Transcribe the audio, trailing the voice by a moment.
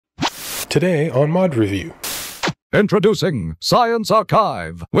Today on Mod Review. Introducing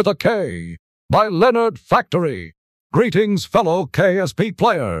ScienceArkive with a K by leonardfactory. Greetings, fellow KSP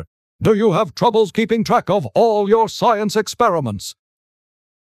player. Do you have troubles keeping track of all your science experiments?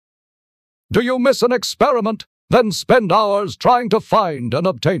 Do you miss an experiment? Then spend hours trying to find and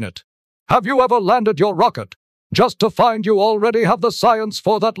obtain it. Have you ever landed your rocket just to find you already have the science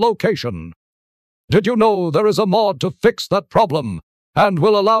for that location? Did you know there is a mod to fix that problem and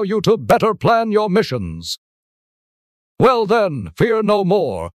will allow you to better plan your missions? Well then, fear no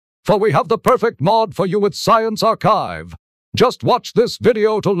more, for we have the perfect mod for you with ScienceArkive. Just watch this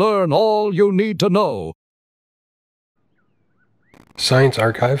video to learn all you need to know.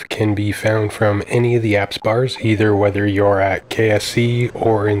 ScienceArkive can be found from any of the apps bars, either whether you're at KSC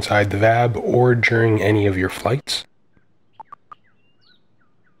or inside the VAB or during any of your flights.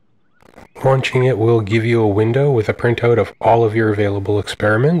 Launching it will give you a window with a printout of all of your available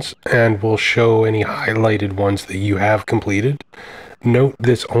experiments and will show any highlighted ones that you have completed. Note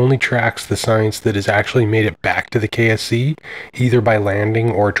this only tracks the science that has actually made it back to the KSC, either by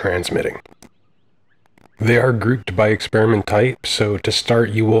landing or transmitting. They are grouped by experiment type, so to start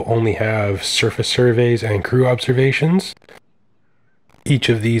you will only have surface surveys and crew observations. Each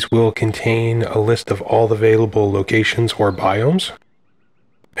of these will contain a list of all the available locations or biomes.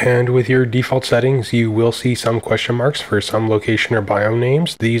 And with your default settings, you will see some question marks for some location or biome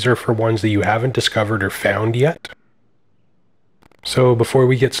names. These are for ones that you haven't discovered or found yet. So before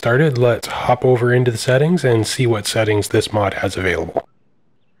we get started, let's hop over into the settings and see what settings this mod has available.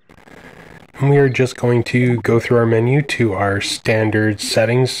 We are just going to go through our menu to our standard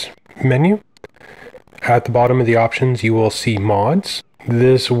settings menu. At the bottom of the options, you will see mods.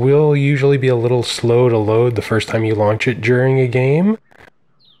 This will usually be a little slow to load the first time you launch it during a game.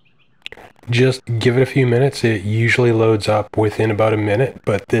 Just give it a few minutes. It usually loads up within about a minute,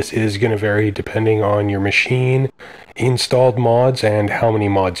 but this is going to vary depending on your machine, installed mods, and how many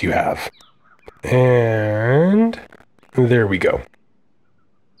mods you have. And there we go.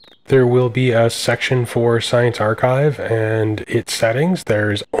 There will be a section for ScienceArkive and its settings.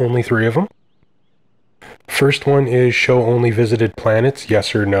 There's only 3 of them. First one is show only visited planets,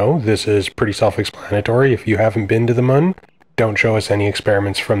 yes or no. This is pretty self-explanatory. If you haven't been to the moon, don't show us any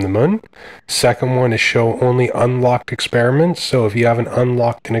experiments from the moon. Second one is show only unlocked experiments. So if you haven't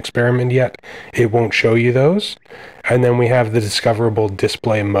unlocked an experiment yet, it won't show you those. And then we have the discoverable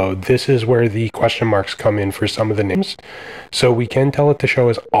display mode. This is where the question marks come in for some of the names. So we can tell it to show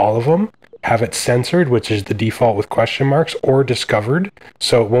us all of them, have it censored, which is the default with question marks, or discovered.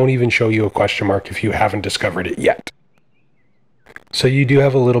 So it won't even show you a question mark if you haven't discovered it yet. So you do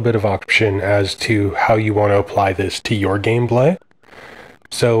have a little bit of option as to how you want to apply this to your gameplay.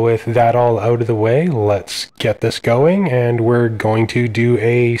 So with that all out of the way, let's get this going, and we're going to do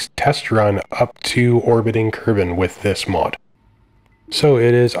a test run up to orbiting Kerbin with this mod. So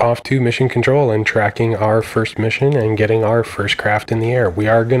it is off to mission control and tracking our first mission and getting our first craft in the air. We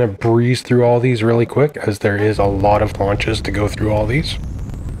are going to breeze through all these really quick as there is a lot of launches to go through all these.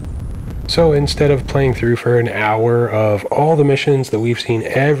 So instead of playing through for an hour of all the missions that we've seen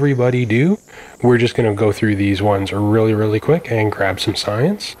everybody do, we're just going to go through these ones really quick and grab some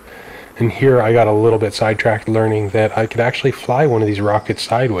science. And here I got a little bit sidetracked learning that I could actually fly one of these rockets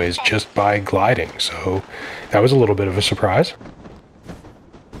sideways just by gliding. So that was a little bit of a surprise.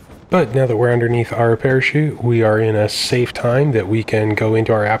 But now that we're underneath our parachute, we are in a safe time that we can go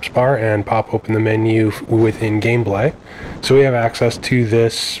into our apps bar and pop open the menu within gameplay. So we have access to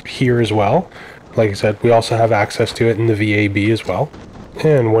this here as well. Like I said, we also have access to it in the VAB as well.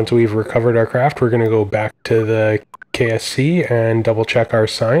 And once we've recovered our craft, we're going to go back to the KSC and double check our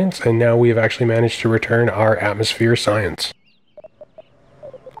science. And now we have actually managed to return our atmosphere science.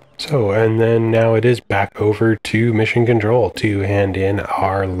 So, and then now it is back over to mission control to hand in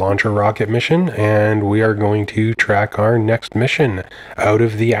our launcher rocket mission, and we are going to track our next mission out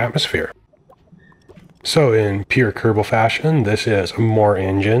of the atmosphere. So in pure Kerbal fashion, this is more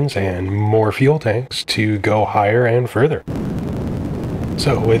engines and more fuel tanks to go higher and further.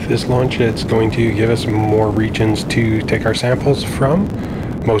 So with this launch, it's going to give us more regions to take our samples from.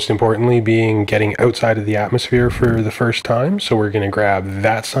 Most importantly being getting outside of the atmosphere for the first time. So we're going to grab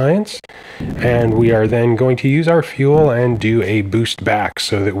that science, and we are then going to use our fuel and do a boost back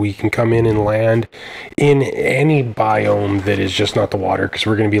so that we can come in and land in any biome that is just not the water, because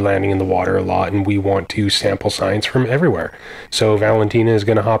we're going to be landing in the water a lot and we want to sample science from everywhere. So Valentina is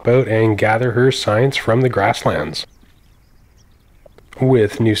going to hop out and gather her science from the grasslands.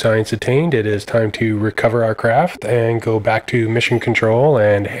 With new science attained, it is time to recover our craft and go back to mission control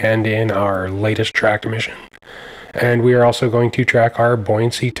and hand in our latest tracked mission. And we are also going to track our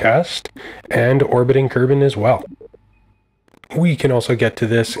buoyancy test and orbiting Kerbin as well. We can also get to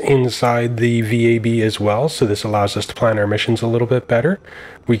this inside the VAB as well, so this allows us to plan our missions a little bit better.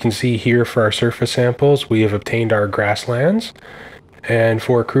 We can see here for our surface samples, we have obtained our grasslands. And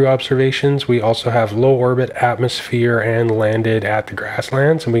for crew observations, we also have low orbit, atmosphere, and landed at the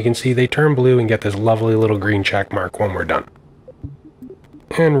grasslands. And we can see they turn blue and get this lovely little green check mark when we're done.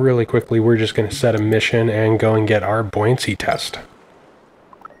 And really quickly, we're just going to set a mission and go and get our buoyancy test.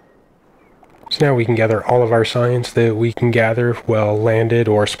 So now we can gather all of our science that we can gather while landed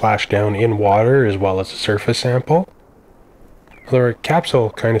or splashed down in water, as well as a surface sample. Our capsule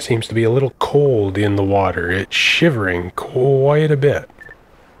kind of seems to be a little cold in the water. It's shivering quite a bit.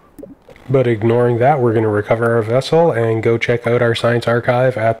 But ignoring that, we're going to recover our vessel and go check out our science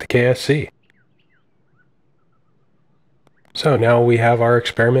archive at the KSC. So now we have our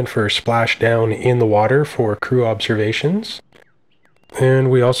experiment for splashdown in the water for crew observations.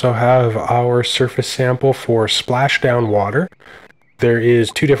 And we also have our surface sample for splashdown water. There is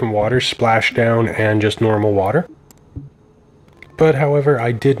two different waters, splashdown and just normal water. But however,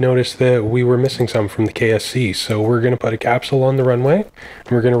 I did notice that we were missing some from the KSC, so we're going to put a capsule on the runway, and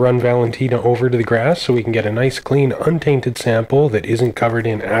we're going to run Valentina over to the grass so we can get a nice, clean, untainted sample that isn't covered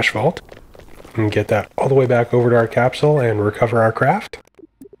in asphalt, and get that all the way back over to our capsule and recover our craft.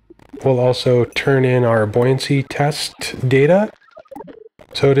 We'll also turn in our buoyancy test data.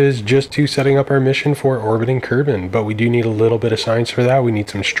 So it is just to setting up our mission for orbiting Kerbin, but we do need a little bit of science for that. We need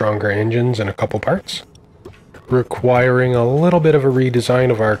some stronger engines and a couple parts, requiring a little bit of a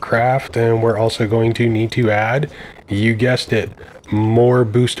redesign of our craft, and we're also going to need to add, you guessed it, more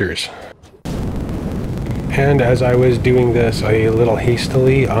boosters. And as I was doing this a little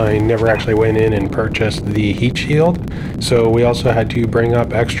hastily, I never actually went in and purchased the heat shield, so we also had to bring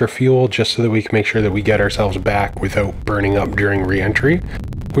up extra fuel just so that we can make sure that we get ourselves back without burning up during re-entry.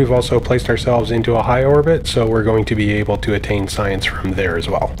 We've also placed ourselves into a high orbit, so we're going to be able to attain science from there as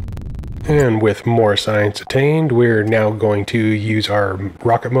well. And with more science attained, we're now going to use our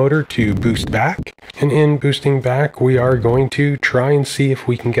rocket motor to boost back. And in boosting back, we are going to try and see if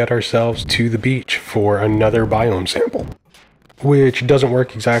we can get ourselves to the beach for another biome sample, which doesn't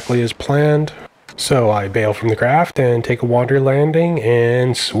work exactly as planned. So I bail from the craft and take a water landing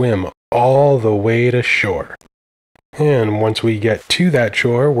and swim all the way to shore. And once we get to that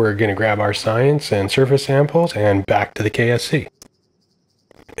shore, we're going to grab our science and surface samples and back to the KSC.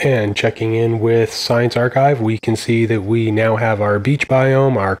 And checking in with ScienceArkive, we can see that we now have our beach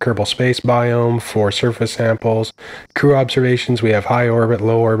biome, our Kerbal Space biome for surface samples, crew observations, we have high orbit,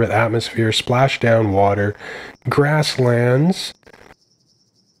 low orbit, atmosphere, splashdown water, grasslands,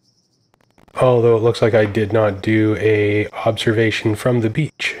 although it looks like I did not do a observation from the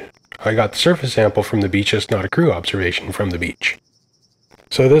beach. I got the surface sample from the beach, just not a crew observation from the beach.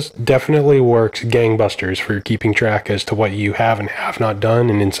 So this definitely works gangbusters for keeping track as to what you have and have not done,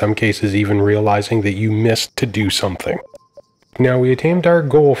 and in some cases even realizing that you missed to do something. Now we attained our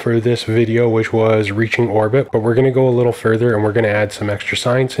goal for this video, which was reaching orbit, but we're going to go a little further and we're going to add some extra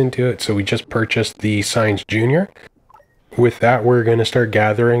science into it. So we just purchased the Science Junior. With that, we're going to start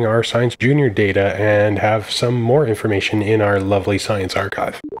gathering our Science Junior data and have some more information in our lovely Science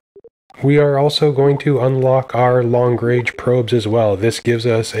Archive. We are also going to unlock our long-range probes as well. This gives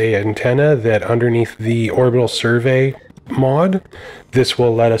us an antenna that underneath the orbital survey mod, this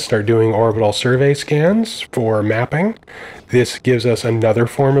will let us start doing orbital survey scans for mapping. This gives us another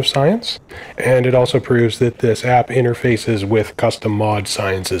form of science, and it also proves that this app interfaces with custom mod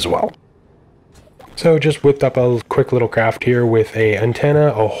science as well. So just whipped up a quick little craft here with an antenna,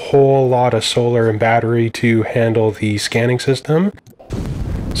 a whole lot of solar and battery to handle the scanning system.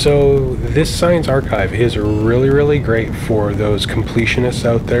 So this Science Archive is really great for those completionists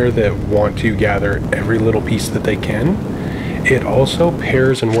out there that want to gather every little piece that they can. It also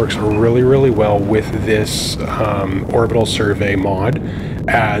pairs and works really well with this orbital survey mod,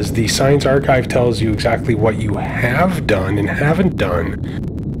 as the Science Archive tells you exactly what you have done and haven't done.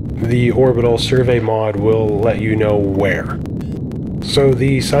 The orbital survey mod will let you know where. So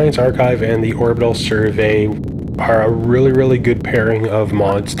the Science Archive and the orbital survey are a really good pairing of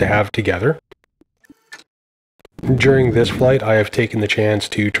mods to have together. During this flight, I have taken the chance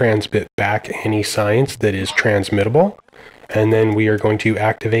to transmit back any science that is transmittable, and then we are going to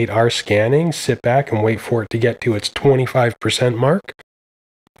activate our scanning, sit back and wait for it to get to its 25% mark,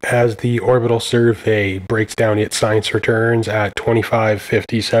 as the orbital survey breaks down its science returns at 25,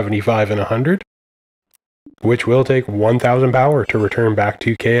 50, 75, and 100. Which will take 1,000 power to return back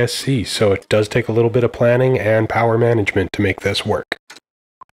to KSC, so it does take a little bit of planning and power management to make this work.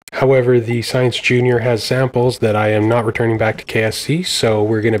 However, the Science Junior has samples that I am not returning back to KSC, so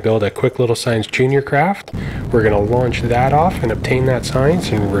we're going to build a quick little Science Junior craft. We're going to launch that off and obtain that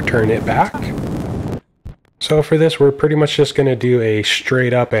science and return it back. So for this, we're pretty much just going to do a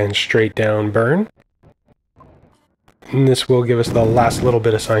straight up and straight down burn. And this will give us the last little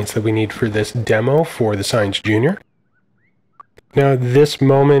bit of science that we need for this demo for the Science Junior. Now, at this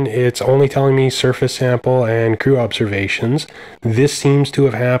moment, it's only telling me surface sample and crew observations. This seems to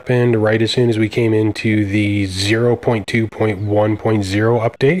have happened right as soon as we came into the 0.2.1.0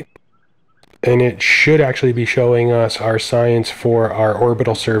 update. And it should actually be showing us our science for our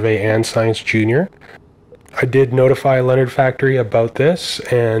orbital survey and Science Junior. I did notify Leonard Factory about this,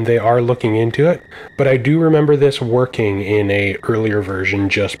 and they are looking into it, but I do remember this working in an earlier version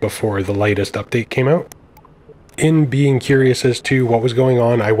just before the latest update came out. In being curious as to what was going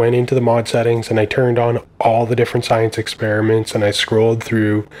on, I went into the mod settings and I turned on all the different science experiments and I scrolled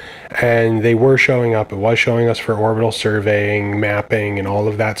through, and they were showing up. It was showing us for orbital surveying, mapping, and all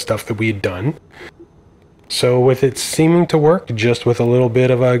of that stuff that we had done. So with it seeming to work, just with a little bit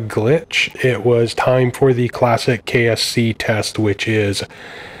of a glitch, it was time for the classic KSC test, which is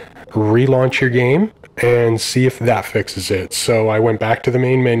relaunch your game and see if that fixes it. So I went back to the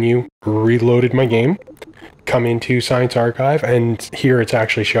main menu, reloaded my game, come into ScienceArkive, and here it's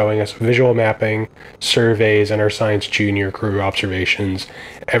actually showing us visual mapping, surveys, and our Science Junior crew observations.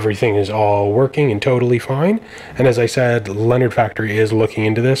 Everything is all working and totally fine. And as I said, Leonard Factory is looking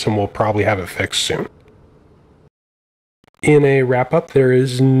into this and we'll probably have it fixed soon. In a wrap-up, there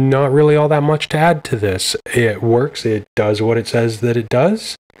is not really all that much to add to this. It works, it does what it says that it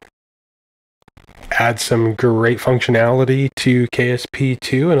does. Adds some great functionality to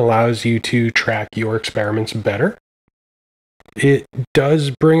KSP2 and allows you to track your experiments better. It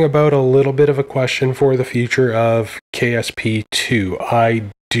does bring about a little bit of a question for the future of KSP2. I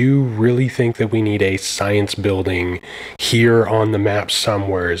do really think that we need a science building here on the map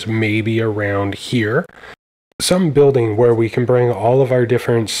somewheres, maybe around here. Some building where we can bring all of our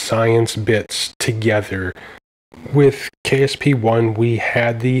different science bits together. With KSP1, we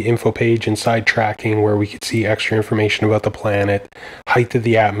had the info page inside tracking where we could see extra information about the planet, height of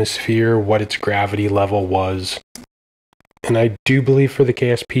the atmosphere, what its gravity level was. And I do believe for the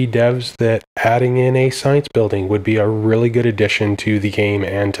KSP devs that adding in a science building would be a really good addition to the game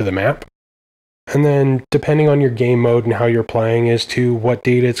and to the map. And then depending on your game mode and how you're playing as to what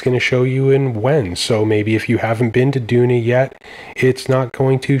data it's going to show you and when. So maybe if you haven't been to Duna yet, it's not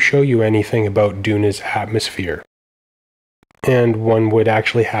going to show you anything about Duna's atmosphere. And one would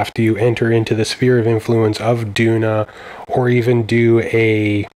actually have to enter into the sphere of influence of Duna, or even do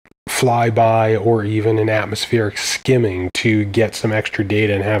a flyby or even an atmospheric skimming to get some extra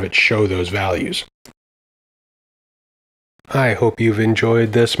data and have it show those values. I hope you've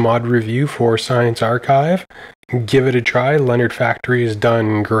enjoyed this mod review for ScienceArkive. Give it a try. Leonard Factory has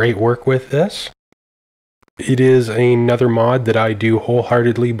done great work with this. It is another mod that I do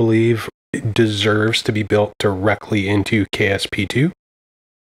wholeheartedly believe deserves to be built directly into KSP2.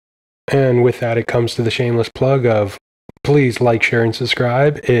 And with that, it comes to the shameless plug of please like, share, and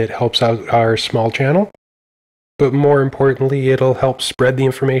subscribe. It helps out our small channel. But more importantly, it'll help spread the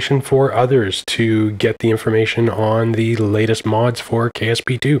information for others to get the information on the latest mods for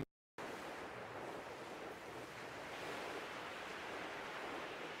KSP2.